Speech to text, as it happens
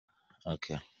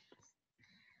Okay.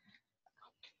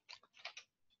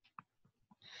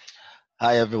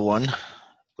 Hi, everyone.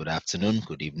 Good afternoon,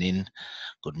 good evening,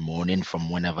 good morning from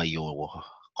whenever you're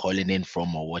calling in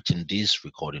from or watching this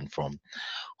recording from.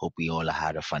 Hope we all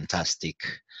had a fantastic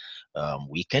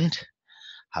weekend.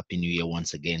 Happy New Year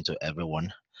once again to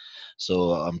everyone.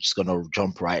 So I'm just gonna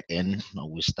jump right in. No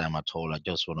waste time at all. I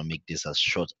just want to make this as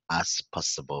short as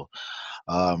possible.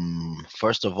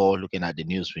 First of all, looking at the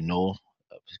news, we know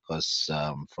because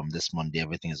from this Monday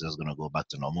everything is just gonna go back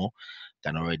to normal.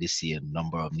 Can already see a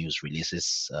number of news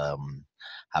releases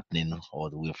happening all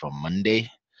the way from Monday.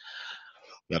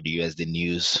 We have the USD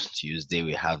news. Tuesday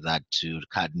we have that too.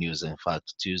 Card news. In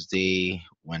fact, Tuesday,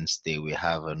 Wednesday we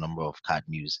have a number of card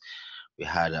news. We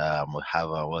have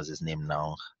what's his name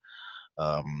now?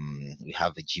 We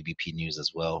have the GBP news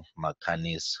as well. Mark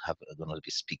Carney is going to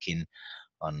be speaking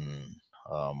on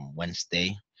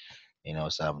Wednesday.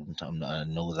 So I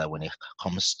know that when it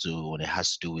has to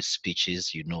do with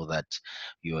speeches, you know that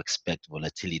you expect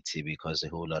volatility because a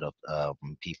whole lot of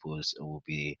will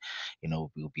be,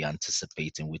 will be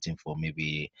anticipating, waiting for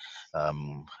maybe a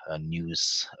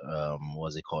news,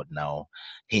 what's it called now,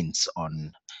 hints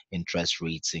on interest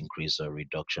rates increase or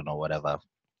reduction or whatever.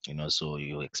 So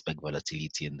you expect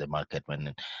volatility in the market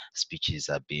when speeches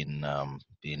have been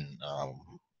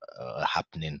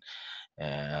happening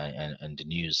and the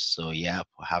news. So yeah,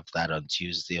 we'll have that on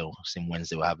Tuesday or same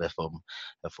Wednesday. We'll have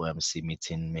FOMC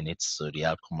meeting minutes. So the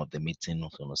outcome of the meeting, we're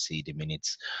gonna see the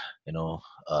minutes,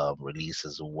 release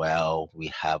as well. We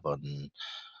have on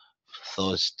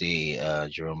Thursday,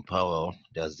 Jerome Powell,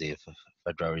 there's the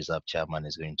Federal Reserve Chairman,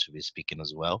 is going to be speaking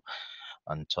as well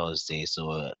on Thursday.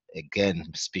 So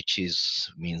again, speeches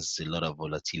means a lot of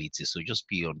volatility. So just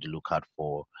be on the lookout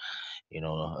for you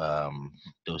know um,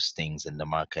 those things in the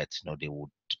market. They would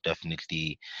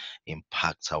definitely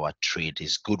impact our trade.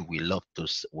 It's good. We love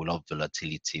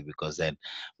volatility because then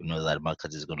we know that the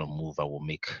market is going to move and will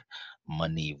make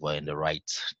money if we're in the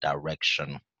right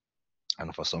direction.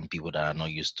 And for some people that are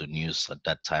not used to news at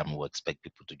that time, we expect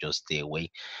people to just stay away,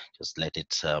 just let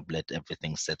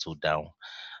everything settle down,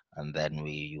 and then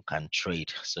you can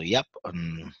trade. So yep,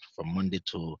 from Monday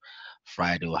to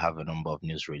Friday we'll have a number of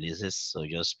news releases. So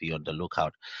just be on the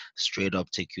lookout. Straight up,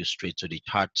 take you straight to the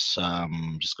charts.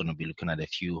 Just gonna be looking at a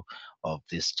few of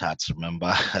these charts.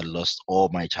 Remember, I lost all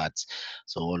my charts,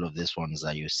 so all of these ones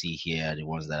that you see here are the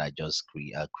ones that I just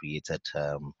created.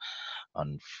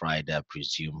 On Friday, I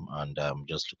presume, and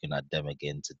just looking at them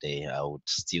again today. I would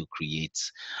still create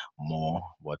more,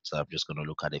 but I'm just going to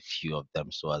look at a few of them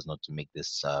so as not to make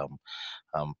this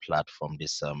platform,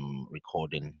 this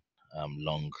recording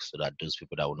long, so that those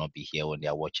people that will not be here when they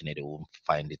are watching it, they won't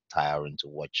find it tiring to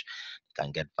watch. They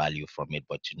can get value from it.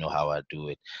 But you know how I do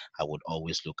it. I would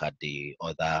always look at the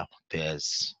other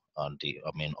pairs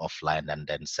offline, and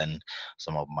then send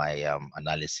some of my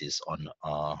analysis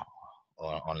online.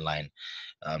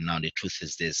 Now the truth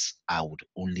is this: I would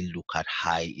only look at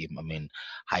high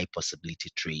possibility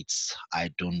trades.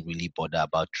 I don't really bother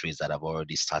about trades that have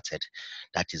already started.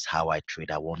 That is how I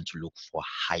trade. I want to look for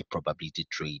high probability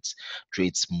trades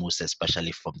most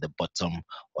especially from the bottom,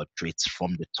 or trades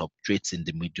from the top. Trades in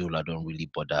the middle, I don't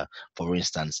really bother. For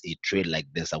instance, a trade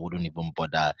like this, I wouldn't even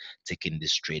bother taking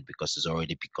this trade because it's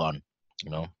already begun.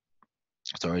 You know,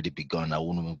 it's already begun. I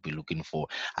won't be looking for.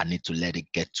 I need to let it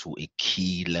get to a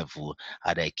key level,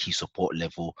 either a key support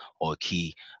level or a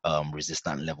key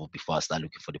resistant level, before I start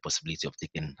looking for the possibility of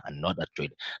taking another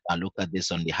trade. Now look at this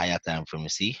on the higher time frame. You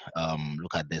see,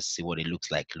 look at this. See what it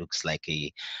looks like. Looks like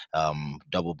a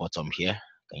double bottom here.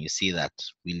 Can you see that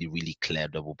really, really clear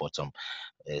double bottom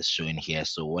is showing here?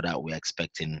 So what are we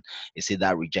expecting? You see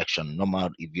that rejection.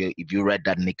 Normal. If you read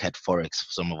that naked forex,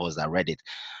 some of us that read it,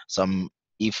 some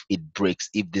if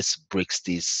this breaks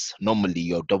this, normally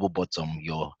your double bottom,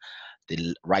 the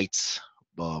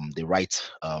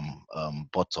right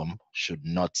bottom should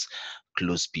not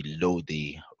close below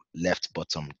the left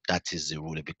bottom. That is the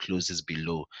rule. If it closes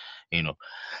below, you know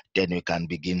then you can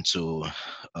begin to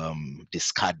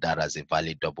discard that as a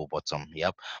valid double bottom.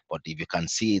 Yep. But if you can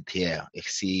see it here, you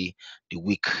see the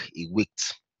wick, it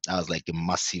wicked. That was like a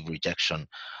massive rejection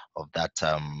of that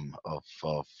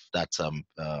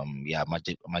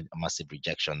massive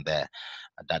rejection there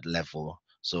at that level.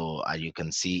 So you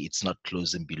can see it's not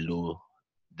closing below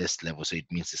this level, so it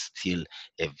means it's still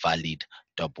a valid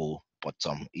double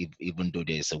bottom, even though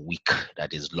there is a wick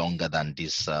that is longer than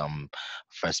this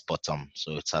first bottom.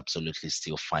 So it's absolutely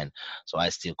still fine. So I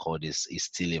still call this is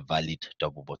still a valid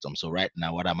double bottom. So right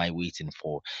now, what am I waiting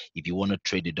for? If you want to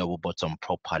trade the double bottom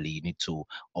properly, you need to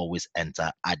always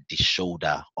enter at the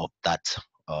shoulder of that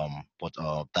but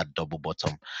that double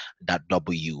bottom, that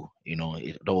W,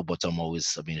 double bottom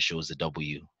always, shows the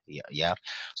W. Yeah, yeah.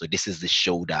 So this is the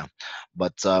shoulder,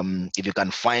 but if you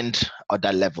can find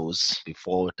other levels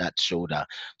before that shoulder,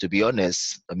 to be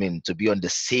honest, to be on the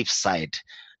safe side,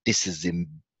 this is the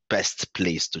best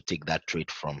place to take that trade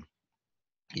from.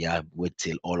 Yeah, wait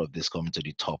till all of this come to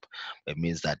the top. It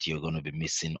means that you're going to be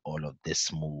missing all of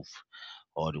this move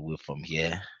all the way from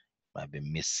here. Might be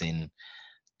missing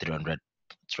 300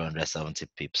 370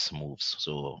 pips moves.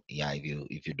 So yeah,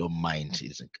 if you don't mind,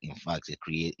 in fact,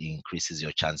 it increases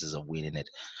your chances of winning it.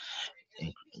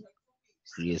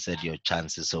 Increases your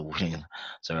chances of winning.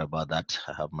 Sorry about that,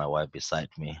 I have my wife beside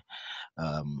me.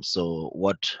 So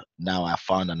what, now I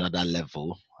found another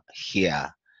level here.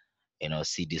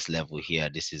 See this level here.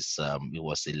 This is it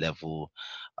was a level,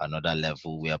 another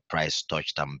level where price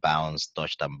touched and bounced.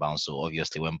 So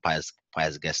obviously when price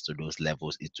gets to those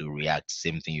levels, it will react.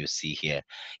 Same thing you see here.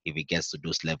 If it gets to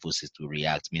those levels, it will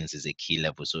react, means it's a key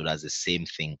level. So that's the same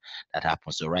thing that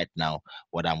happens. So right now,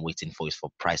 what I'm waiting for is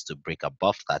for price to break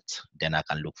above that. Then I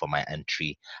can look for my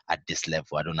entry at this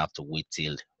level. I don't have to wait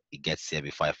till it gets here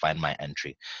before I find my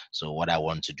entry. So what I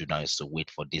want to do now is to wait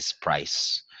for this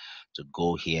price to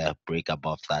go here, break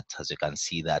above that. As you can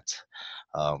see that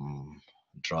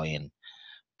drawing,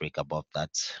 break above that.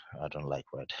 I don't like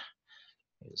red,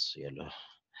 it's yellow.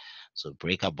 So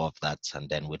break above that and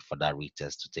then wait for that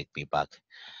retest to take me back,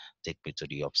 take me to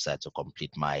the upside to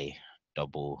complete my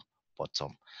double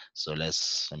bottom. So let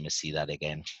me see that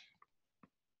again.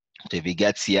 So if it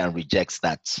gets here and rejects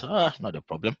that, not a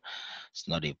problem. It's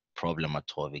not a problem at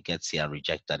all. If it gets here and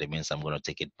rejects that, it means I'm going to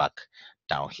take it back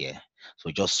down here. So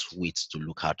just wait to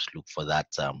look for that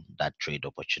that trade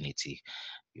opportunity.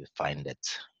 You find it.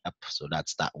 Yep. So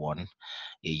that's that one.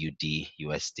 AUD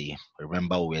USD.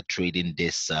 Remember, we were trading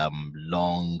this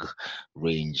long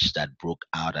range that broke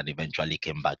out and eventually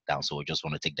came back down. So we just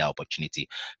want to take that opportunity.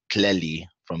 Clearly,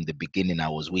 from the beginning, I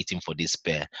was waiting for this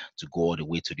pair to go all the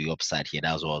way to the upside here.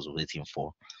 That's what I was waiting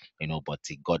for, but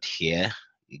it got here.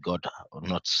 It got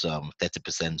not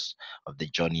 30% of the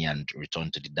journey and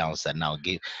returned to the downside. Now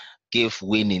gave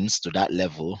winnings to that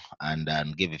level,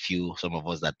 and gave some of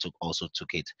us that also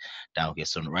took it down here.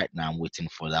 So right now I'm waiting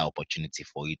for that opportunity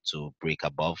for it to break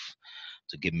above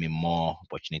to give me more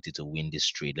opportunity to win this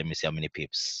trade. Let me see how many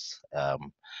pips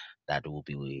that will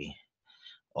be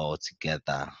all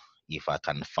together. If I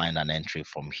can find an entry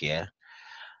from here,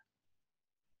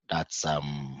 that's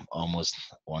almost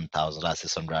 1,000.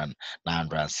 That's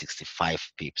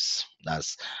 965 pips.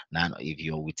 That's now, if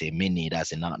you're with a mini,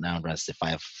 that's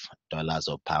 $965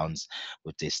 or pounds.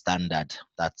 With a standard,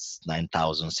 that's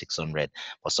 9,600.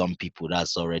 For some people,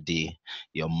 that's already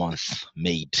your month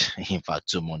made. In fact,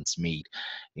 2 months made.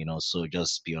 So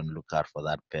just be on lookout for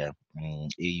that pair.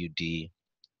 AUD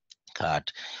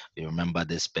card. You remember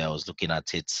this pair? I was looking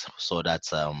at it, saw that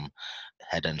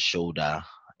head and shoulder,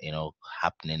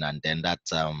 happening, and then that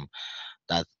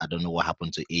I don't know what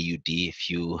happened to AUD a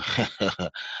few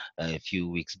a few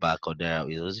weeks back, or there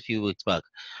it was a few weeks back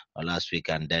or last week,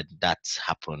 and then that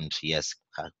happened. Yes,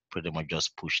 I pretty much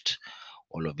just pushed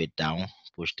all of it down,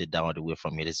 pushed it down all the way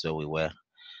from here. This is where we were.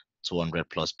 200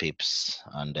 plus pips,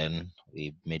 and then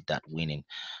we made that winning.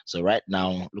 So right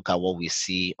now, look at what we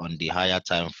see on the higher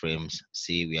time frames.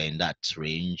 See, we are in that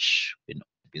range,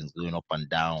 been going up and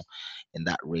down in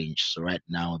that range. So right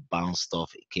now, it bounced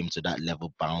off, it came to that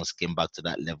level, bounced, came back to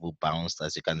that level, bounced.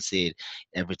 As you can see,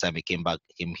 every time it came back,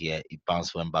 came here, it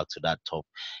bounced, went back to that top,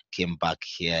 came back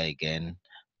here again,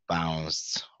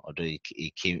 bounced, although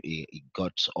it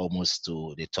got almost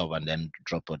to the top and then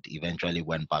dropped, but eventually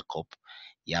went back up.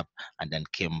 Yep, and then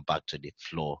came back to the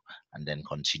floor and then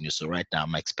continue. So right now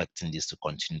I'm expecting this to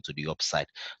continue to the upside.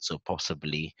 So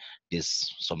possibly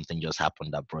this something just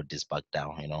happened that brought this back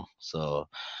down, So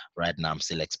right now I'm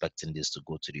still expecting this to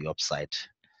go to the upside.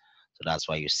 So that's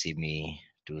why you see me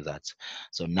do that.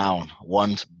 So now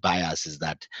one bias is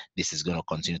that this is going to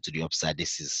continue to the upside.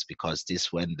 This is because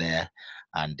this went there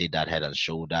and did that head and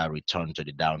shoulder, returned to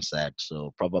the downside.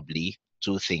 So probably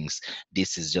two things.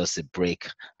 This is just a break,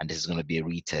 and this is going to be a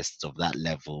retest of that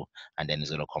level, and then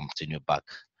it's going to continue back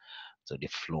to the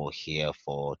floor here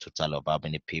for total of how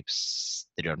many pips?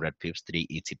 300 pips,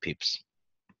 380 pips.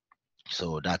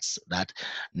 So that's that.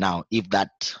 Now, if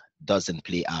that doesn't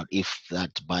play out, if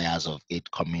that bias of it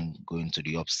going to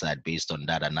the upside based on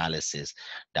that analysis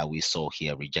that we saw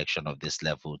here, rejection of this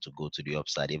level to go to the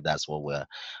upside, if that's what we're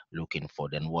looking for,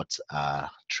 then what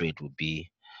trade would be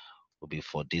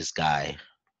for this guy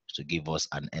to give us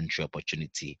an entry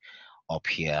opportunity up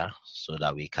here so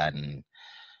that we can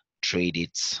trade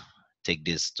it take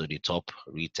this to the top,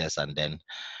 retest, and then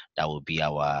that will be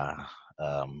our,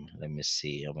 let me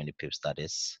see how many pips that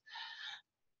is.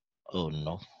 Oh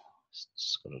no,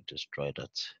 it's gonna destroy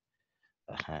that.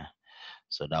 Uh-huh.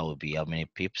 So that would be how many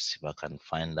pips, if I can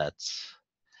find that.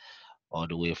 All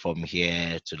the way from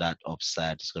here to that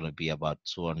upside, it's gonna be about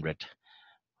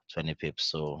 220 pips.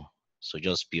 So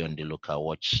just be on the lookout,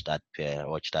 watch that pair,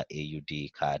 watch that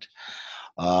AUD card.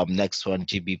 Next one,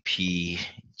 GBP,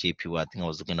 JPY. I think I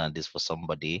was looking at this for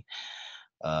somebody.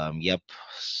 Yep,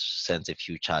 sent a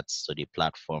few charts to the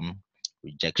platform.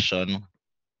 Rejection.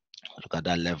 Look at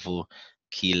that level,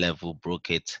 key level, broke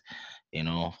it.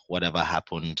 Whatever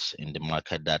happened in the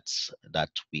market that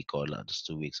week or last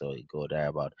 2 weeks or ago, there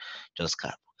about, just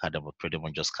kind of pretty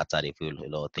much just scattered a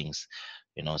lot of things.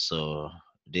 So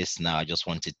this now I just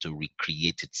wanted to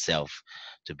recreate itself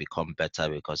to become better,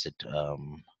 because it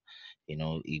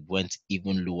went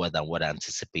even lower than what I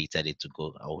anticipated it to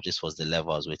go. This was the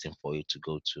level I was waiting for it to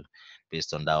go to,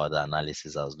 based on that other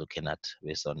analysis I was looking at,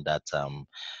 based on that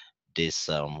this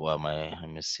what am I let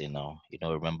me see now.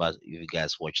 Remember, if you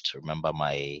guys watched, remember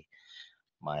my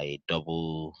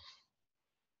double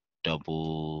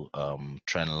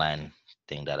trend line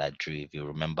thing that I drew. If you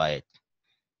remember it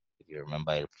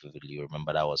vividly, you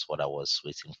remember that was what I was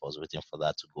waiting for. I was waiting for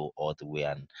that to go all the way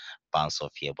and bounce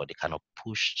off here, but they kind of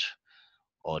pushed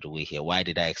all the way here. Why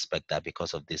did I expect that?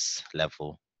 Because of this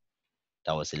level.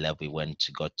 That was the level we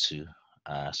got to.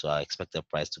 So I expected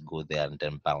price to go there and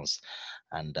then bounce,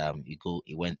 and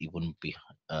it went even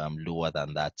lower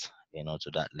than that,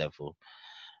 to that level.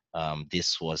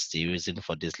 This was the reason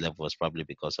for this level, was probably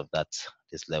because of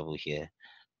this level here,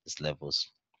 these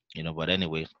levels, But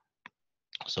anyway,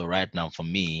 so right now for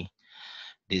me,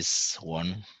 this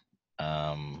one,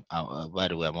 by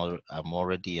the way, I'm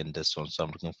already in this one, so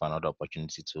I'm looking for another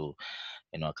opportunity to,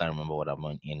 I can't remember what I'm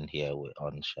in here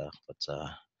on share, but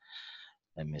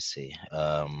let me see.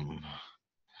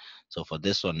 So for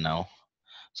this one now,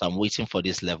 so I'm waiting for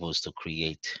these levels to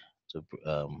create. So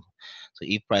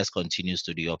if price continues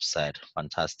to the upside,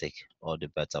 fantastic, all the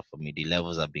better for me. The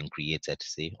levels have been created.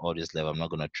 See, all this level, I'm not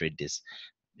gonna trade this.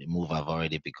 The move have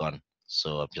already begun.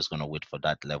 So I'm just gonna wait for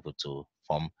that level to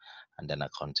form, and then I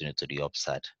continue to the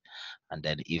upside. And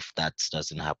then if that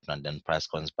doesn't happen, and then price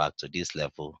comes back to this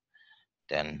level,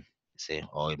 then say,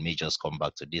 or it may just come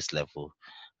back to this level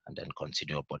and then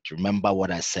continue. But remember what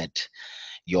I said,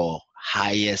 your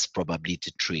highest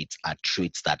probability trades are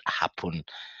trades that happen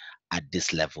at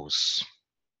these levels.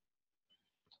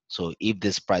 So if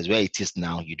this price where it is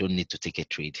now, you don't need to take a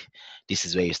trade. This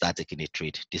is where you start taking a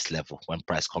trade, this level. When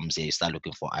price comes here, you start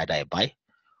looking for either a buy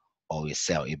or a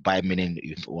sell. A buy meaning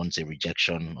if you want a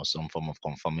rejection or some form of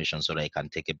confirmation so that you can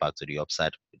take it back to the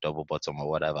upside, double bottom or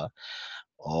whatever.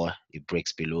 Or it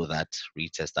breaks below that,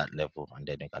 retest that level, and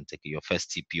then you can take it. Your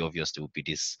first TP obviously will be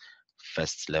this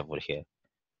first level here.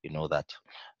 That.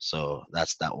 So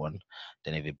that's that one.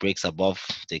 Then if it breaks above,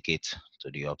 take it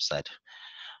to the upside.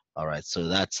 All right. So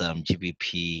that's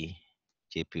GBP,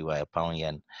 JPY, pound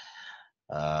yen.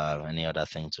 Any other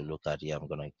thing to look at? Yeah, I'm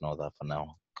gonna ignore that for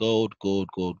now. Gold.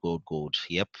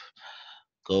 Yep.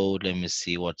 Gold. Let me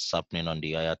see what's happening on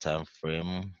the higher time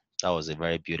frame. That was a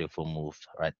very beautiful move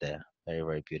right there. Very,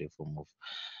 very beautiful move.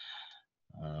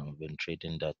 We've been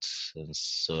trading that since.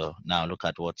 So now look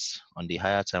at what's on the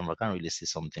higher time. I can't really see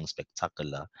something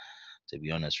spectacular, to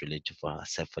be honest, related for,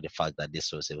 except for the fact that it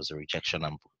was a rejection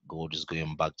and gold is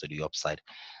going back to the upside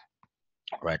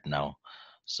right now.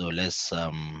 So let's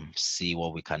see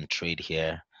what we can trade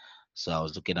here. So I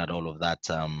was looking at all of that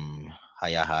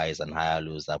higher highs and higher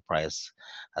lows that price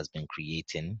has been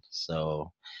creating.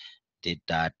 So did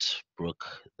that, broke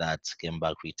that, came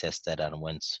back, retested, and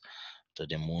went to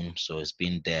the moon. So it's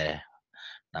been there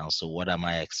now. So what am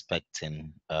I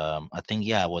expecting? I think,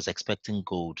 yeah, I was expecting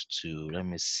gold to, let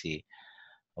me see.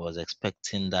 I was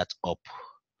expecting that up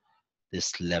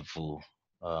this level.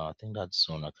 I think that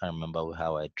zone, I can't remember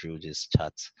how I drew this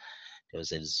chart. There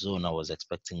was a zone I was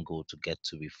expecting gold to get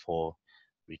to before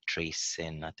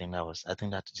retracing. I think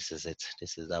that this is it.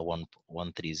 This is that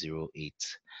 1308.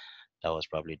 That was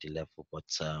probably the level, but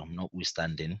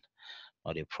notwithstanding,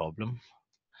 not a problem.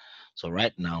 So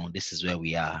right now, this is where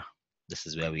we are. This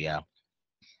is where we are.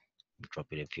 Drop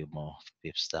it a few more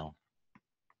pips down.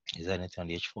 Is there anything on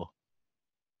the H4?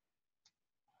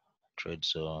 Trade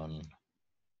zone.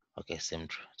 Okay, same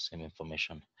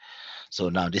information. So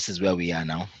now this is where we are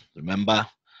now. Remember,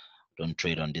 don't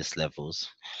trade on these levels.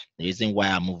 The reason why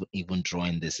I'm even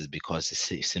drawing this is because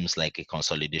it seems like a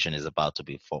consolidation is about to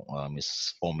be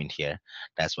forming here.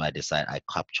 That's why I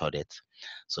captured it.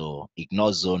 So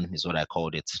ignore zone is what I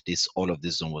called it. All of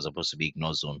this zone was supposed to be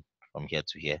ignore zone. from here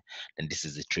to here. Then this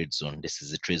is the trade zone. This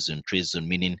is the trade zone. Trade zone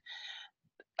meaning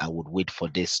I would wait for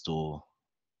this to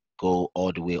go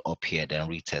all the way up here, then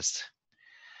retest.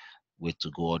 Wait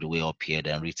to go all the way up here,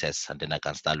 then retest, and then I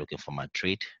can start looking for my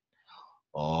trade,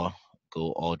 or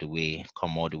go all the way,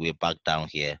 come all the way back down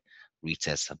here,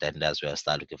 retest, and then that's where I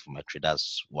start looking for my trade.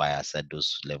 That's why I said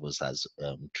those levels as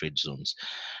trade zones.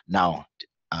 Now,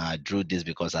 I drew this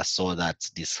because I saw that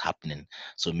this happening.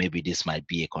 So maybe this might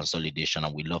be a consolidation,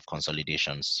 and we love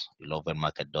consolidations. We love when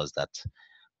market does that,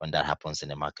 when that happens in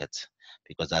the market,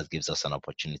 because that gives us an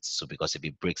opportunity. So because if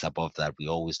it breaks above that, we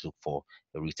always look for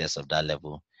a retest of that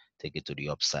level, take it to the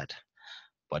upside.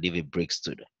 But if it breaks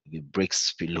if it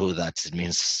breaks below that, it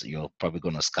means you're probably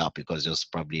gonna scalp, because there's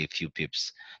probably a few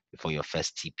pips before your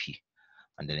first TP.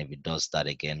 And then if it does that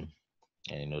again,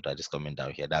 and you know that is coming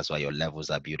down here. That's why your levels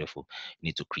are beautiful. You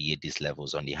need to create these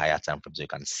levels on the higher time frames so you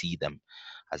can see them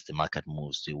as the market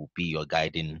moves. They will be your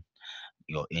guiding,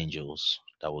 your angels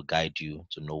that will guide you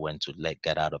to know when to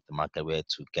get out of the market, where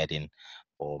to get in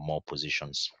for more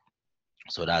positions.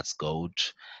 So that's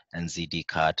gold. NZD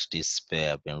card, this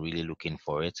pair, I've been really looking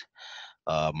for it.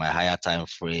 My higher time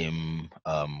frame,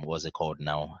 what's it called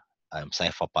now?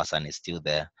 Cipher pattern is still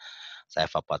there.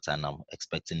 Cipher pattern, I'm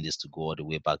expecting this to go all the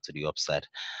way back to the upside.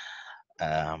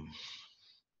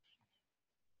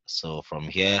 So from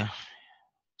here,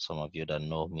 some of you that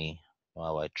know me know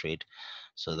how I trade.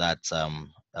 So that's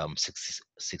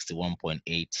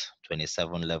 61.8,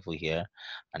 27 level here,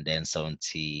 and then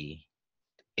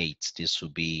 78. This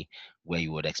would be where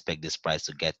you would expect this price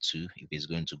to get to if it's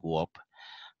going to go up,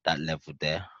 that level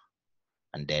there,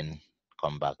 and then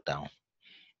come back down.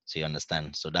 So you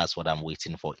understand? So that's what I'm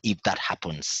waiting for if that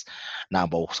happens. Now,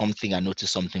 but something I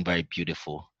noticed, something very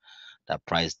beautiful that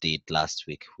price did last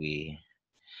week.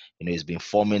 It's been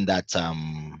forming that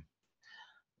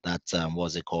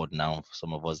what's it called now?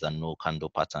 Some of us that know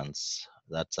candle patterns.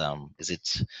 That is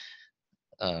it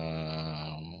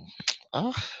um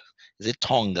ah, is it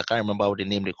tongue? I can't remember what the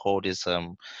name they call this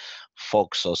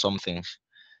fox or something.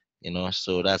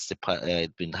 So that's the part.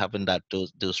 It's been having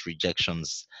those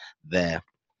rejections there,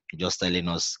 just telling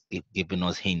us, giving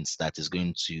us hints that it's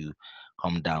going to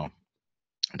come down.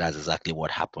 That's exactly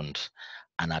what happened.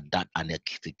 And at that, and at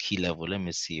the key level, let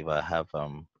me see if I have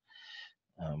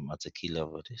at the key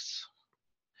level this.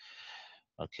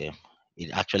 Okay,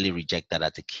 it actually rejected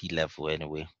at the key level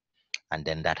anyway, and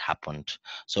then that happened.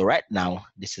 So right now,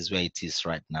 this is where it is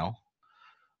right now.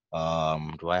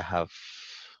 Do I have?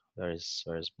 Where is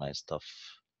my stuff?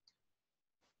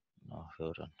 No,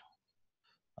 hold on.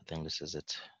 I think this is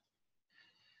it.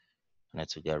 I need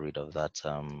to get rid of that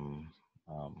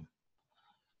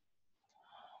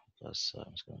because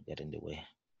it's going to get in the way.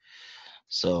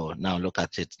 So now look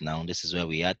at it now. This is where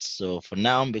we at. So for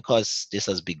now, because this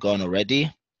has begun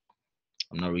already,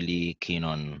 I'm not really keen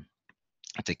on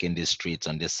taking this trades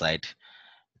on this side.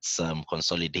 It's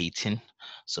consolidating.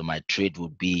 So my trade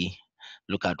would be,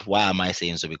 look at, why am I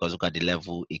saying so? Because look at the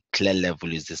level, a clear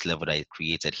level is this level that I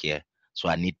created here. So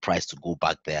I need price to go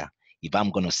back there. If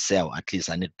I'm going to sell, at least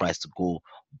I need price to go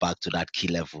back to that key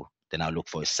level. Then I'll look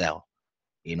for a sell.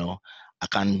 I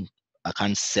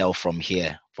can't sell from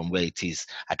here, from where it is.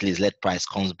 At least let price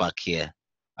comes back here.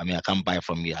 I mean, I can't buy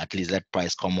from here. At least let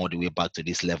price come all the way back to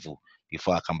this level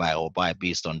before I can buy, or buy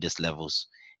based on these levels.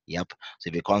 Yep. So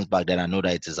if it comes back, then I know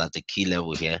that it is at the key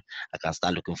level here. I can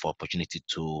start looking for opportunity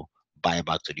to buy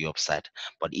back to the upside.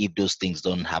 But if those things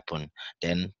don't happen,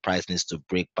 then price needs to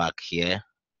break back here,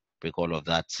 break all of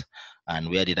that. And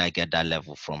where did I get that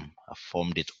level from? I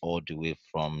formed it all the way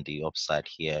from the upside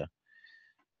here.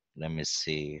 Let me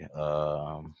see.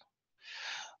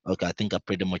 Okay, I think I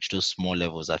pretty much those small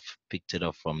levels, I've picked it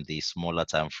up from the smaller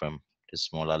time frame, the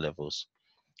smaller levels.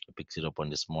 I picked it up on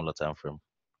the smaller time frame.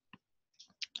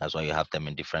 That's why you have them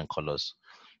in different colors.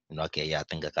 Okay, yeah, I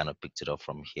think I kind of picked it up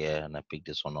from here, and I picked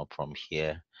this one up from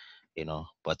here.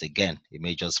 But again, it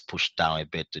may just push down a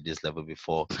bit to this level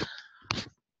before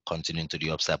continuing to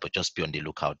the upside. But just be on the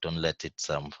lookout. Don't let it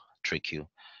trick you.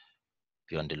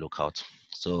 Be on the lookout.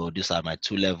 So these are my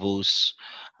two levels.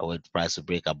 I would price to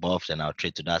break above, then I'll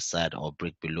trade to that side, or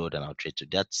break below, then I'll trade to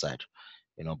that side.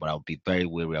 But I'll be very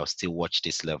wary. I'll still watch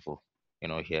this level,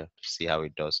 here to see how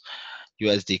it does.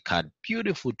 USD card,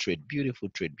 beautiful trade, beautiful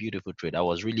trade, beautiful trade. I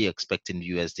was really expecting the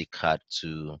USD card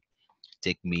to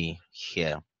take me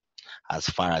here as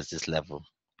far as this level.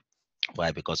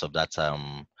 Why? Because of that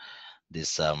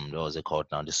this what was it called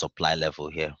now? The supply level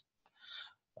here.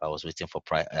 I was waiting for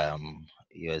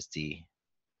USD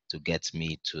to get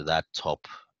me to that top,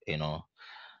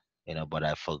 But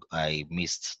I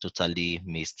totally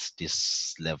missed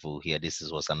this level here.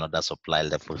 Was another supply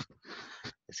level.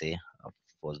 You see, I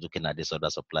was looking at this other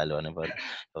supply level, but there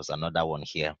was another one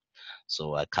here.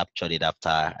 So I captured it after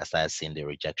I started seeing the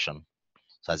rejection.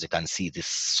 So as you can see, this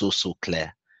is so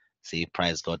clear. See,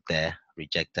 price got there,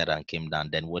 rejected and came down.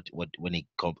 Then what when it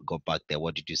got back there,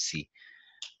 what did you see?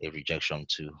 A rejection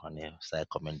too, and it started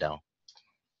coming down.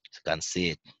 You can see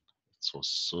it. It was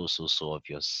so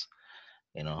obvious.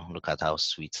 Look at how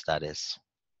sweet that is.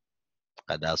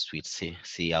 Look at that sweet.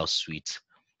 See how sweet.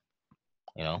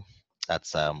 You know,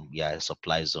 that's yeah, a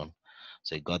supply zone.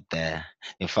 So it got there.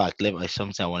 In fact,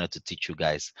 something I wanted to teach you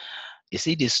guys. You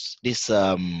see this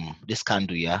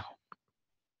candle here.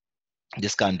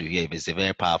 This candle here is a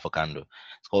very powerful candle.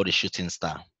 It's called the shooting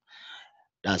star.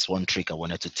 That's one trick I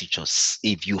wanted to teach us.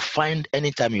 If you find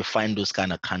anytime you find those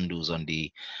kind of candles on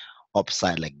the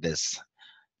upside like this,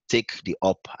 take the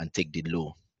up and take the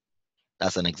low.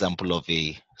 That's an example of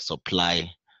a supply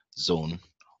zone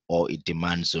or a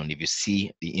demand zone. If you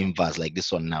see the inverse like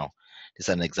this one now, this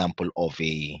is an example of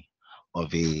a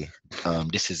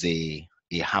this is a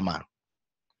hammer.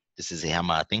 This is a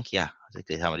hammer, I think. Yeah, I think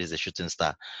the hammer this is a shooting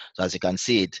star. So as you can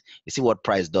see it, you see what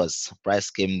price does.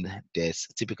 Price came, there's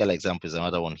typical example is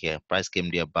another one here. Price came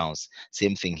there, bounce.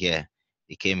 Same thing here.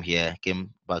 It came here,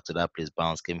 came back to that place,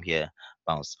 bounce, came here,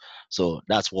 bounce. So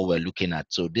that's what we're looking at.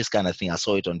 So this kind of thing, I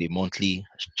saw it on the monthly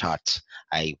chart.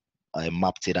 I I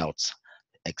mapped it out,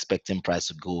 expecting price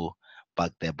to go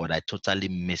back there, but I totally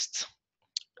missed.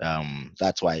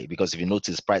 That's why, because if you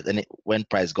notice price, and when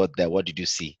price got there, what did you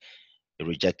see? It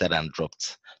rejected and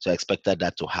dropped. So I expected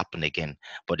that to happen again.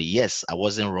 But yes, I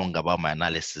wasn't wrong about my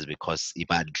analysis, because if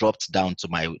I dropped down to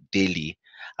my daily,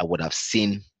 I would have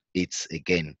seen it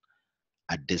again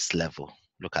at this level.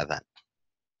 Look at that.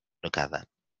 Look at that.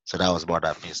 So that was what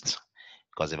I missed.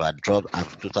 Because if I dropped,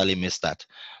 I've totally missed that.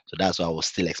 So that's why I was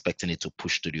still expecting it to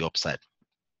push to the upside.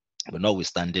 But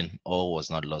notwithstanding, all was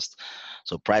not lost.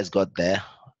 So price got there,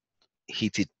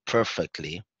 hit it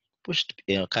perfectly, pushed,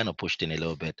 kind of pushed in a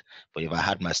little bit. But if I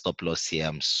had my stop loss here,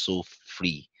 I'm so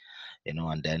free,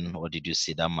 and then what did you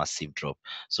see? That massive drop.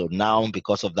 So now,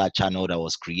 because of that channel that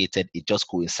was created, it just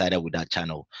coincided with that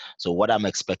channel. So what I'm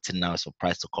expecting now is for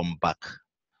price to come back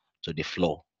to the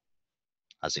floor,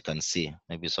 as you can see,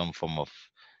 maybe some form of,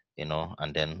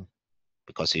 and then,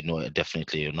 because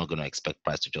definitely you're not going to expect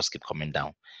price to just keep coming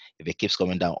down. If it keeps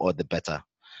coming down, all the better,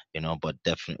 but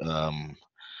definitely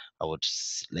I would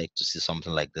like to see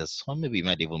something like this, or maybe it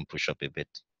might even push up a bit,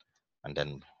 and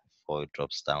then before it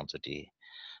drops down to the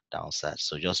downside.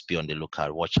 So just be on the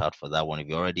lookout, watch out for that one. If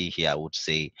you're already here, I would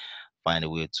say find a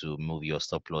way to move your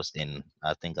stop loss in.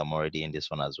 I think I'm already in this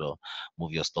one as well.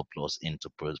 Move your stop loss in to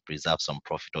preserve some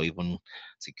profit, or even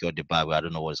secure the buy where I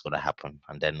don't know what's going to happen,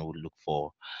 and then we'll look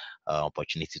for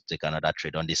opportunity to take another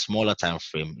trade. On the smaller time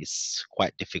frame, it's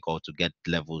quite difficult to get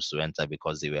levels to enter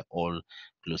because they were all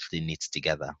closely knit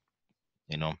together.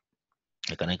 You know,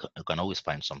 you can always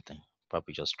find something.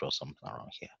 Probably just draw something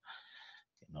around here.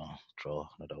 Draw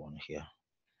another one here.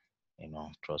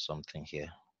 Draw something here.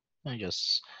 And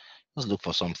just look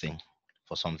for something.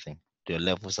 For something. The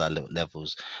levels are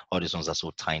levels. All these ones are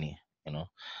so tiny. You know,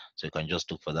 so you can just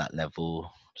look for that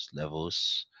level. Just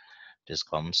levels. This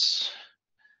comes.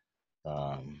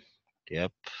 Um.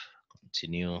 Yep.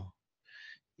 Continue.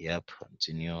 Yep.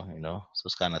 Continue.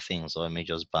 Those kind of things. Or it may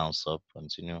just bounce up.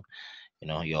 Continue.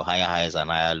 Your higher highs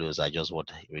and higher lows are just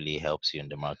what really helps you in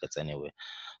the markets anyway.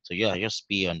 So yeah, just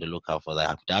be on the lookout for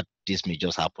that. This may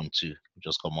just happen too.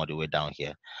 Just come all the way down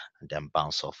here and then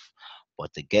bounce off.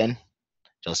 But again,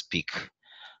 just pick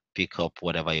up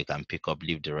whatever you can pick up,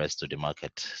 leave the rest to the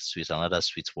market. Sweet, another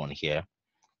sweet one here.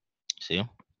 See, if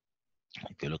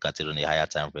you look at it on the higher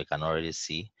time frame, you can already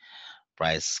see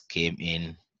price came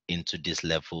into this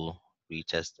level,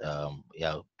 retest,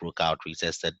 yeah, broke out,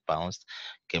 retested, bounced,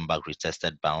 came back,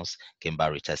 retested, bounced, came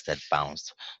back, retested,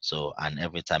 bounced. So, and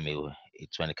every time it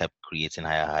when it kept creating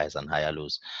higher highs and higher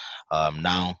lows.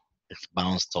 Now it's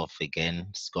bounced off again,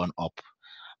 it's gone up,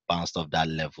 bounced off that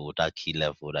level, that key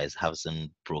level that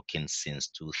hasn't broken since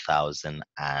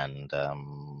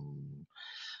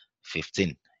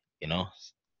 2015. You know,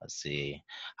 that's the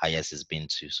highest it's been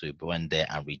to. So it went there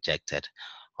and rejected.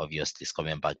 Obviously, it's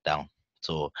coming back down.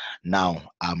 So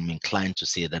now I'm inclined to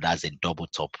say that that's a double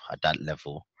top at that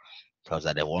level, because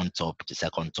at the one top, the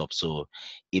second top. So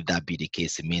if that be the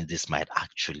case, it means this might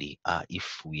actually,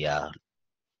 if we are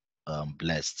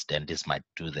blessed, then this might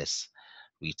do this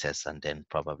retest, and then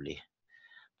probably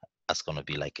that's going to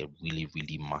be like a really,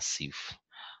 really massive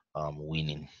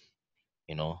winning.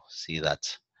 See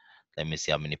that. Let me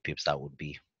see how many pips that would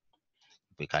be.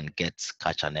 we can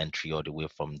catch an entry all the way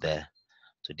from there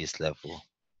to this level.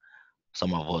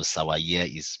 Some of us, our year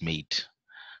is made.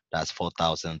 That's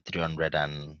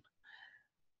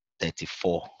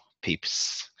 4,334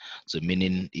 pips. So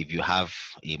meaning if you have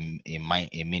a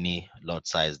mini lot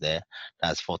size there,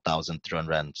 that's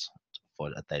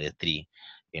 4,333,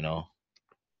 you know.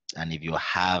 And if you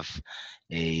have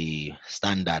a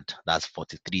standard, that's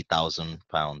 43,000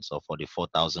 pounds or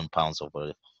 44,000 pounds or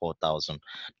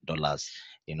 $44,000,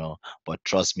 you know. But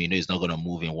trust me, you know, it's not going to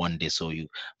move in one day. So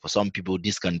for some people,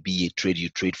 this can be a trade you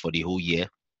trade for the whole year,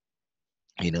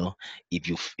 you know. If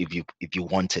you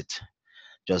want it,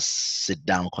 just sit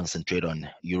down, concentrate on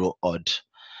euro,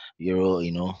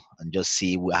 you know, and just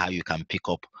see how you can pick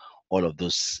up all of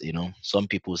those, you know. Some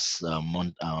people's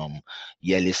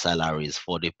yearly salary is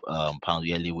 40 pound,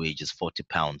 yearly wage is 40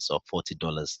 pounds or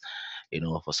 $40, you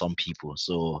know, for some people.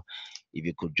 So if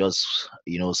you could just,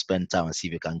 you know, spend time and see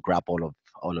if you can grab all of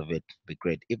it, be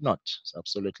great. If not, it's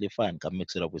absolutely fine. Can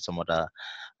mix it up with some other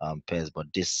pairs. But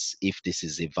this, if this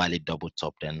is a valid double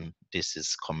top, then this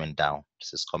is coming down.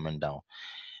 This is coming down.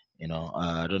 You know,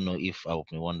 I don't know if I was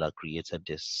the one that created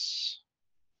this.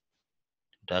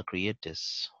 Did I create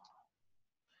this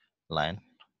line?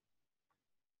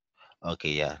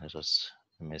 Okay, yeah, it was.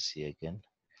 Let me see again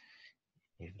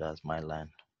if that's my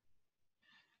line.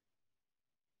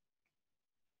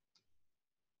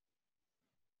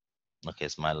 Okay,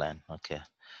 it's my line. Okay,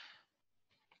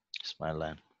 it's my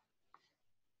line.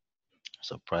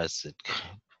 Surprised it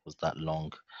was that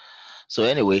long. So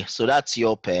anyway, so that's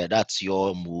your pair, that's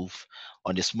your move.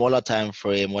 On the smaller time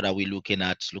frame, what are we looking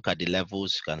at? Look at the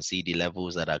levels. You can see the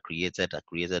levels that are created. I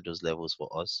created those levels for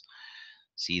us.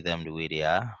 See them the way they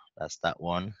are. That's that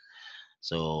one.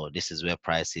 So this is where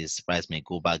price may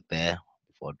go back there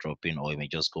before dropping, or it may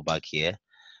just go back here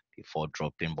before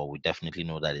dropping, but we definitely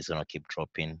know that it's gonna keep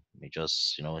dropping. We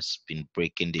just, you know, it's been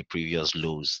breaking the previous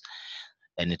lows.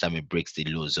 Anytime it breaks the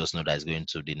lows, just know that it's going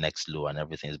to the next low and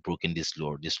everything is broken this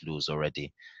lows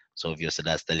already. So obviously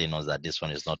that's telling us that this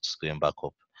one is not going back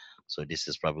up. So this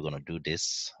is probably gonna do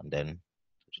this and then to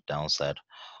the downside,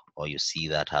 or you see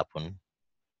that happen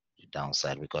the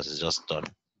downside because it's just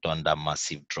done that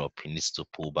massive drop. It needs to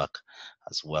pull back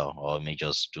as well, or it may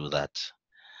just do that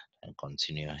and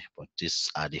continue. But these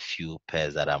are the few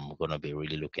pairs that I'm gonna be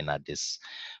really looking at this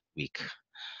week.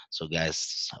 So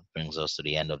guys, that brings us to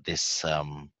the end of this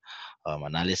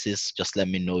analysis. Just let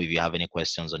me know if you have any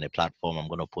questions on the platform. I'm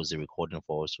gonna post the recording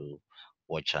for us to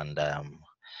watch and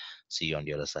see you on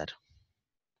the other side.